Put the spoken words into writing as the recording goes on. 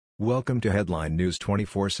Welcome to Headline News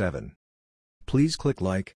 24/7. Please click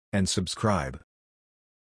like and subscribe.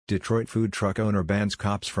 Detroit food truck owner bans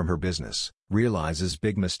cops from her business, realizes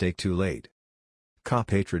big mistake too late.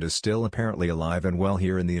 Cop hatred is still apparently alive and well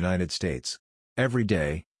here in the United States. Every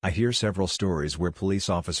day, I hear several stories where police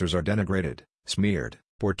officers are denigrated, smeared,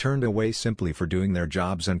 or turned away simply for doing their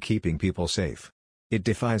jobs and keeping people safe. It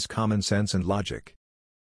defies common sense and logic.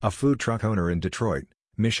 A food truck owner in Detroit,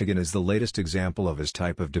 Michigan is the latest example of this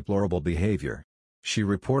type of deplorable behavior. She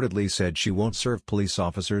reportedly said she won't serve police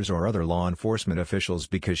officers or other law enforcement officials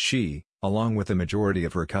because she, along with the majority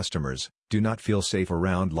of her customers, do not feel safe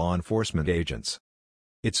around law enforcement agents.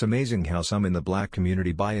 It's amazing how some in the black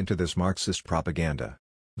community buy into this Marxist propaganda.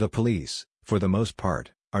 The police, for the most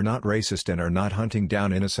part, are not racist and are not hunting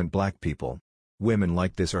down innocent black people. Women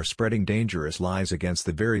like this are spreading dangerous lies against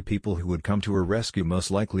the very people who would come to her rescue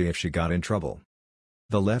most likely if she got in trouble.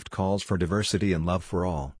 The left calls for diversity and love for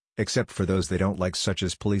all, except for those they don't like, such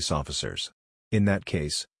as police officers. In that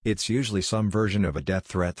case, it's usually some version of a death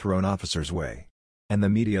threat thrown officers' way. And the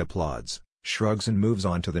media applauds, shrugs and moves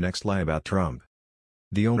on to the next lie about Trump.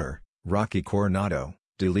 The owner, Rocky Coronado,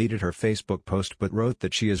 deleted her Facebook post but wrote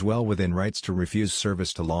that she is well within rights to refuse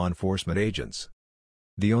service to law enforcement agents.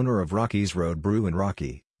 The owner of Rocky's Road Brew in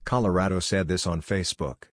Rocky, Colorado said this on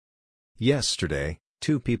Facebook. Yesterday,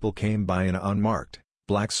 two people came by in an unmarked,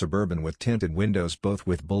 black Suburban with tinted windows, both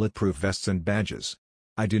with bulletproof vests and badges.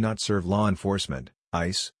 I do not serve law enforcement,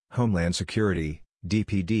 ICE, Homeland Security,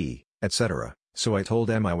 DPD, etc., so I told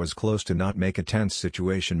them I was close to not make a tense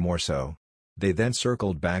situation more so. They then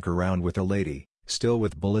circled back around with a lady, still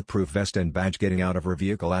with bulletproof vest and badge, getting out of her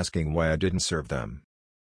vehicle asking why I didn't serve them.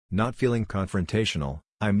 Not feeling confrontational,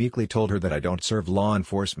 I meekly told her that I don't serve law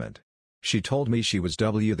enforcement. She told me she was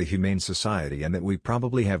the Humane Society and that we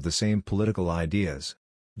probably have the same political ideas.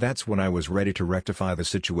 That's when I was ready to rectify the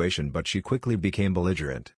situation, but she quickly became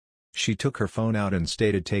belligerent. She took her phone out and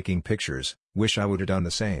stated taking pictures, wish I would have done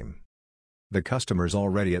the same. The customers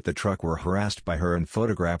already at the truck were harassed by her and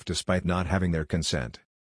photographed despite not having their consent.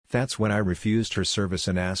 That's when I refused her service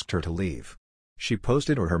and asked her to leave. She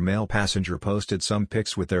posted, or her male passenger posted, some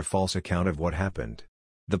pics with their false account of what happened.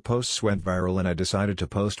 The posts went viral and I decided to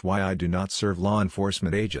post why I do not serve law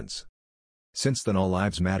enforcement agents. Since then, all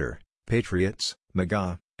lives matter, patriots,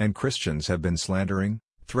 MAGA, and Christians have been slandering,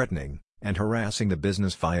 threatening, and harassing the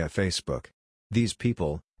business via Facebook. These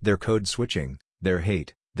people, their code switching, their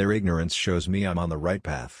hate, their ignorance shows me I'm on the right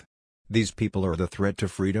path. These people are the threat to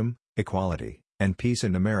freedom, equality, and peace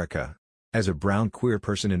in America. As a brown queer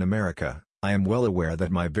person in America, I am well aware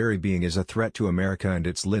that my very being is a threat to America and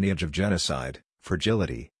its lineage of genocide,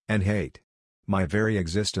 fragility, and hate. My very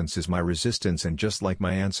existence is my resistance, and just like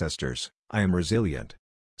my ancestors, I am resilient.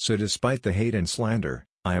 So despite the hate and slander,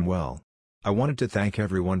 I am well. I wanted to thank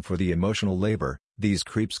everyone for the emotional labor these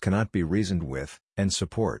creeps cannot be reasoned with, and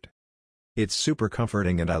support. It's super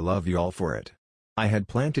comforting and I love you all for it. I had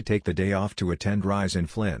planned to take the day off to attend Rise in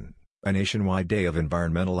Flynn, a nationwide day of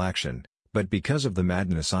environmental action, but because of the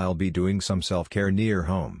madness I'll be doing some self-care near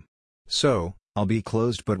home. So, I'll be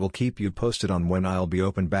closed, but will keep you posted on when I'll be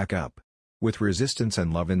open back up. With resistance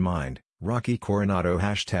and love in mind, Rocky Coronado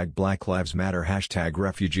 #Black Lives Matter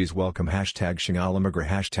 #Refugees Welcome #Shingalimagra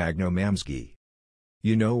 #NoMamsgi.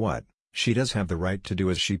 You know what, she does have the right to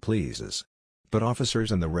do as she pleases. But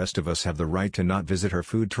officers and the rest of us have the right to not visit her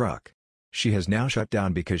food truck. She has now shut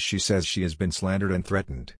down because she says she has been slandered and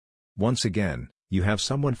threatened. Once again, you have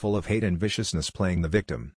someone full of hate and viciousness playing the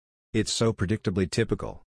victim. It's so predictably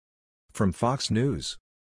typical. From Fox News.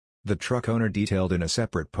 The truck owner detailed in a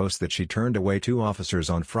separate post that she turned away two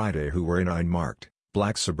officers on Friday who were in an unmarked,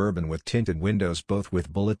 black Suburban with tinted windows, both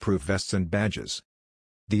with bulletproof vests and badges.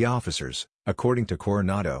 The officers, according to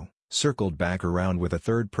Coronado, circled back around with a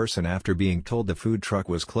third person after being told the food truck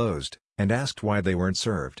was closed, and asked why they weren't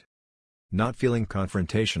served. Not feeling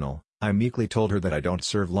confrontational, I meekly told her that I don't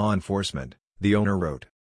serve law enforcement, the owner wrote.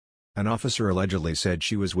 An officer allegedly said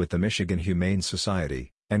she was with the Michigan Humane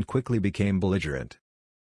Society, and quickly became belligerent.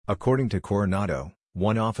 According to Coronado,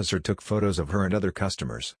 one officer took photos of her and other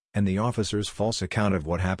customers, and the officer's false account of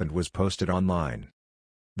what happened was posted online.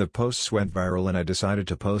 The posts went viral and I decided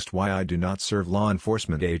to post why I do not serve law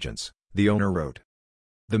enforcement agents, the owner wrote.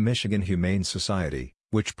 The Michigan Humane Society,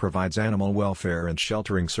 which provides animal welfare and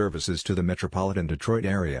sheltering services to the metropolitan Detroit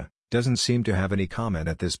area, doesn't seem to have any comment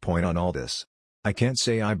at this point on all this. I can't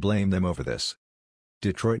say I blame them over this.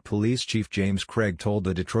 Detroit Police Chief James Craig told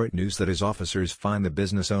the Detroit News that his officers find the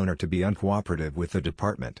business owner to be uncooperative with the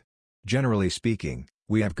department. Generally speaking,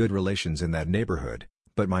 we have good relations in that neighborhood,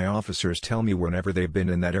 but my officers tell me whenever they've been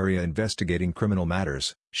in that area investigating criminal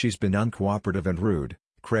matters, she's been uncooperative and rude,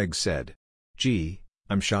 Craig said. "Gee,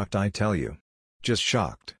 I'm shocked, I tell you. Just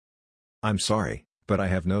shocked. I'm sorry, but I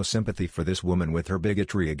have no sympathy for this woman with her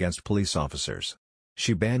bigotry against police officers.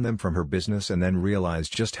 She banned them from her business and then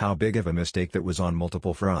realized just how big of a mistake that was on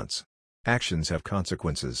multiple fronts. Actions have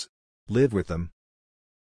consequences. Live with them."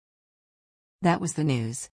 That was the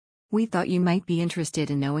news. We thought you might be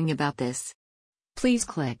interested in knowing about this. Please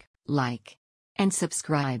click like and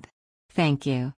subscribe. Thank you.